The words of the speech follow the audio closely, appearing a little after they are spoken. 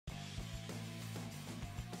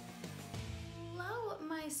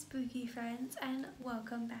my spooky friends, and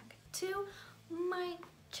welcome back to my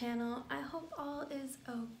channel. I hope all is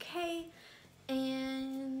okay,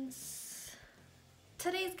 and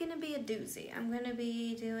today's gonna be a doozy. I'm gonna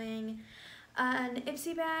be doing an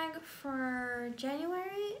Ipsy bag for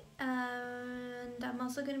January, and I'm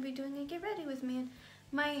also gonna be doing a get ready with me.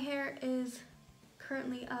 My hair is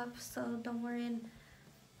currently up, so don't worry and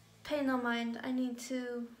pay no mind. I need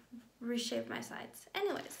to reshape my sides.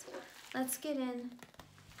 Anyways, let's get in.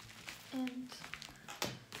 And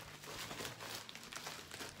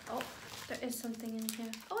oh, there is something in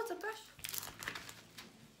here. Oh, it's a brush.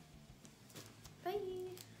 Bye.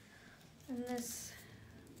 And this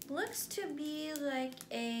looks to be like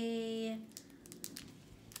a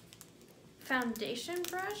foundation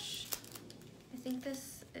brush. I think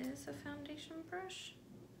this is a foundation brush.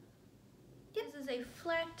 Yeah, this is a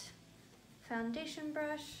flat foundation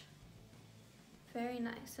brush. Very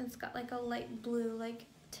nice. And it's got like a light blue like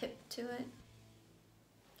tip to it.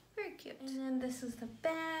 Very cute. And then this is the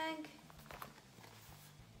bag.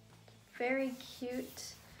 Very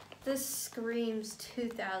cute. This screams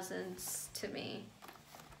 2000s to me,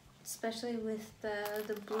 especially with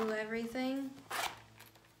the blue everything.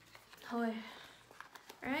 Oh, all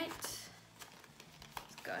right.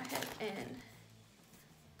 Let's go ahead and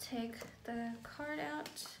take the card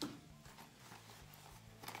out.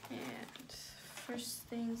 And first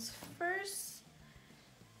things first,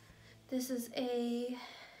 this is a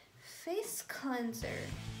face cleanser.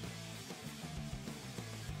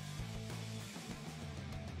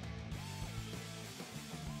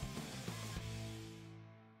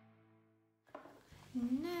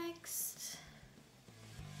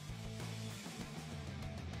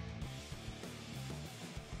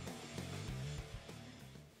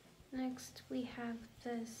 Next we have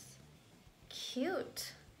this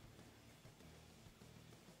cute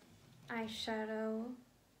eyeshadow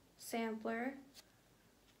sampler.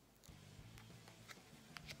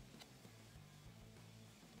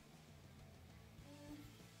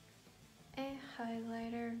 A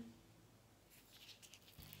highlighter.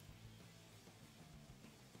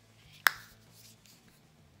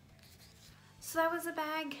 So that was a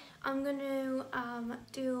bag. I'm gonna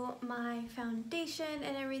do my foundation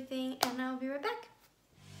and everything, and I'll be right back.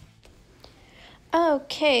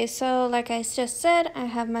 Okay, so like I just said, I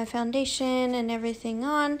have my foundation and everything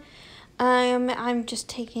on. I'm just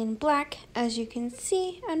taking black, as you can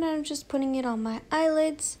see, and I'm just putting it on my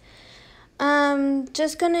eyelids.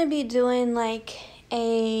 Just gonna be doing like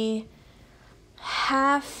a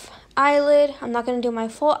half eyelid. I'm not gonna do my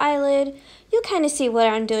full eyelid. You'll kind of see what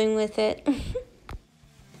I'm doing with it.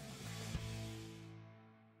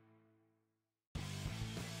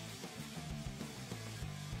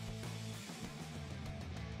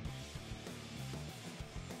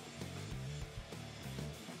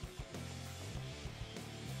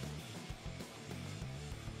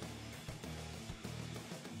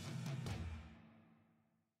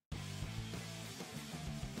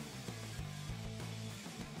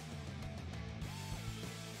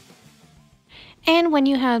 And when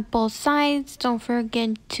you have both sides, don't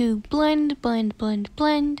forget to blend, blend, blend,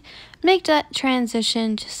 blend. Make that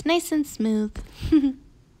transition just nice and smooth.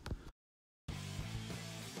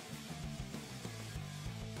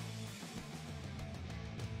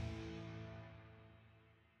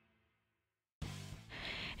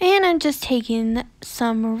 And I'm just taking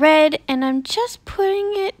some red and I'm just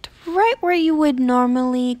putting it right where you would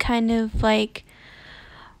normally kind of like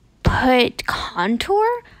put contour.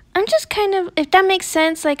 I'm just kind of, if that makes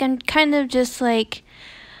sense, like I'm kind of just like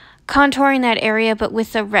contouring that area but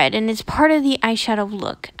with the red, and it's part of the eyeshadow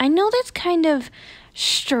look. I know that's kind of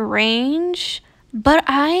strange, but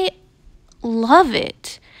I love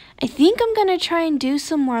it. I think I'm gonna try and do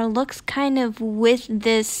some more looks kind of with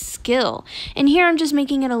this skill. And here I'm just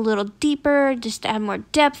making it a little deeper, just to add more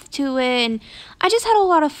depth to it, and I just had a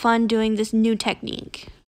lot of fun doing this new technique.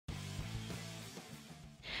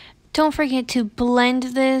 Don't forget to blend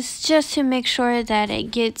this just to make sure that it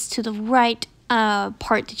gets to the right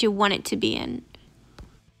part that you want it to be in.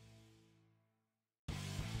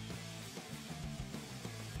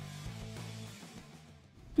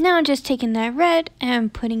 Now I'm just taking that red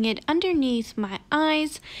and putting it underneath my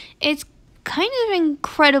eyes. It's kind of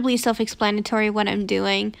incredibly self-explanatory what I'm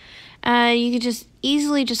doing. You can just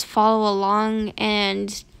easily just follow along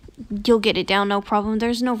and you'll get it down, no problem.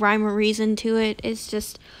 There's no rhyme or reason to it. It's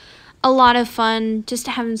just a lot of fun, just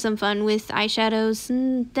having some fun with eyeshadows.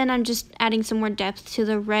 And then I'm just adding some more depth to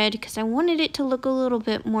the red because I wanted it to look a little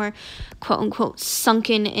bit more quote-unquote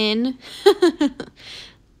sunken in.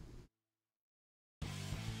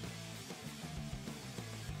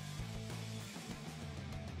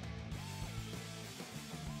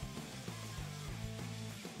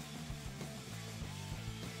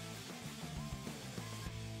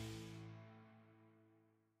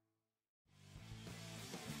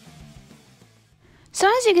 So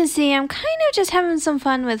as you can see, I'm kind of just having some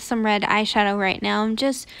fun with some red eyeshadow right now. I'm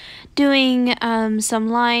just doing some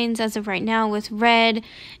lines as of right now with red.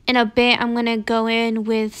 In a bit, I'm going to go in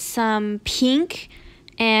with some pink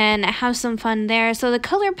and have some fun there. So the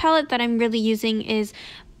color palette that I'm really using is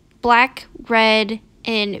black, red,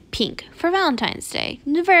 and pink for Valentine's Day.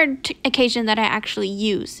 The very occasion that I actually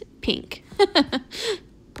use pink.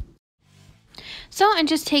 So I'm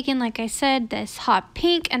just taking, like I said, this hot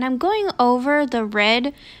pink, and I'm going over the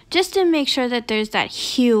red just to make sure that there's that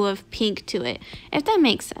hue of pink to it, if that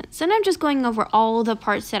makes sense. And I'm just going over all the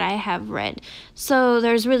parts that I have red. So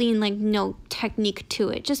there's really like no technique to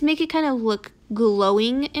it. Just make it kind of look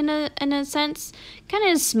glowing in a sense.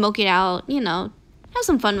 Kind of smoke it out, you know, have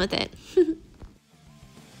some fun with it.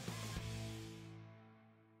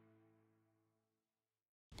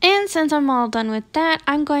 And since I'm all done with that,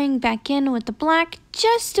 I'm going back in with the black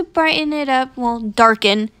just to brighten it up, well,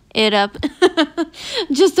 darken it up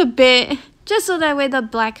just a bit, just so that way the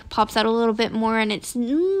black pops out a little bit more and it's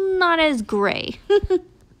not as gray.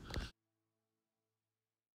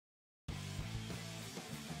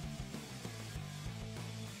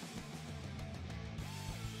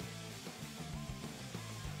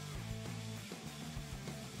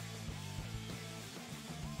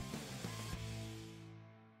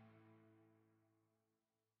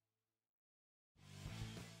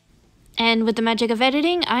 And with the magic of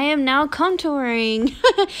editing, I am now contouring.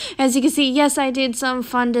 As you can see, yes, I did some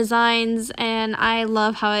fun designs and I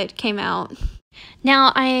love how it came out.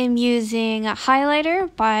 Now I am using a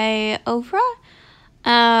highlighter by Oprah.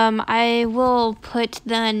 I will put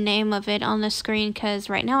the name of it on the screen because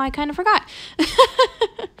right now I kind of forgot.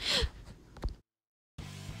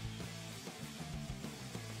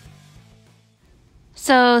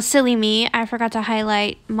 So silly me, I forgot to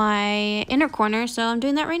highlight my inner corner, so I'm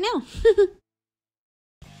doing that right now.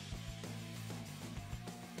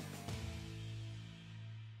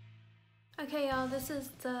 Okay, y'all, this is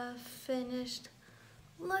the finished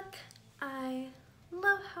look. I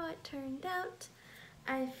love how it turned out.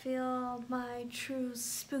 I feel my true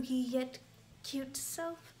spooky yet cute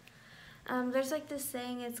self. There's like this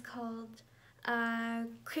saying, it's called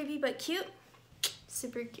creepy but cute.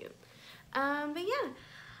 Super cute. But yeah,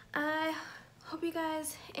 I hope you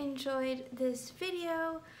guys enjoyed this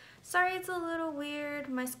video. Sorry it's a little weird.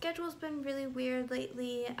 My schedule's been really weird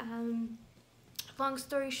lately. Long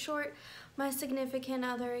story short, my significant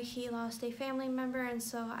other, he lost a family member, and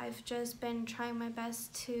so I've just been trying my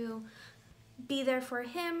best to be there for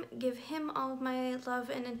him, give him all of my love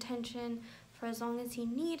and attention for as long as he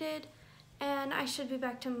needed, and I should be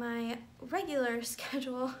back to my regular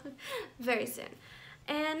schedule very soon.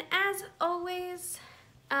 And as always,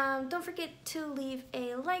 don't forget to leave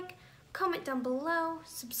a like, comment down below,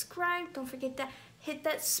 subscribe, don't forget to hit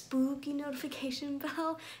that spooky notification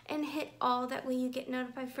bell and hit all, that way you get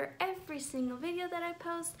notified for every single video that I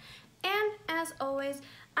post. And as always,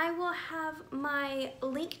 I will have my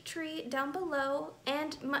Linktree down below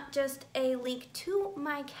and just a link to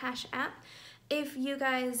my Cash App if you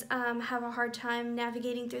guys have a hard time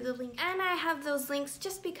navigating through the link. And I have those links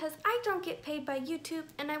just because I don't get paid by YouTube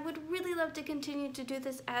and I would really love to continue to do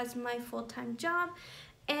this as my full-time job.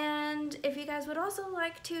 And if you guys would also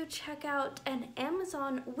like to check out an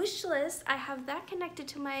Amazon wish list, I have that connected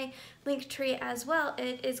to my Linktree as well.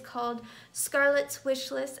 It is called Scarlett's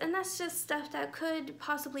Wish List, and that's just stuff that could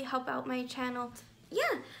possibly help out my channel.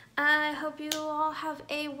 Yeah, I hope you all have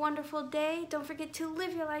a wonderful day. Don't forget to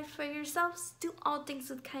live your life for yourselves, do all things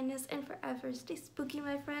with kindness, and forever stay spooky,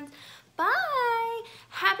 my friends. Bye!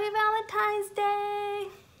 Happy Valentine's Day!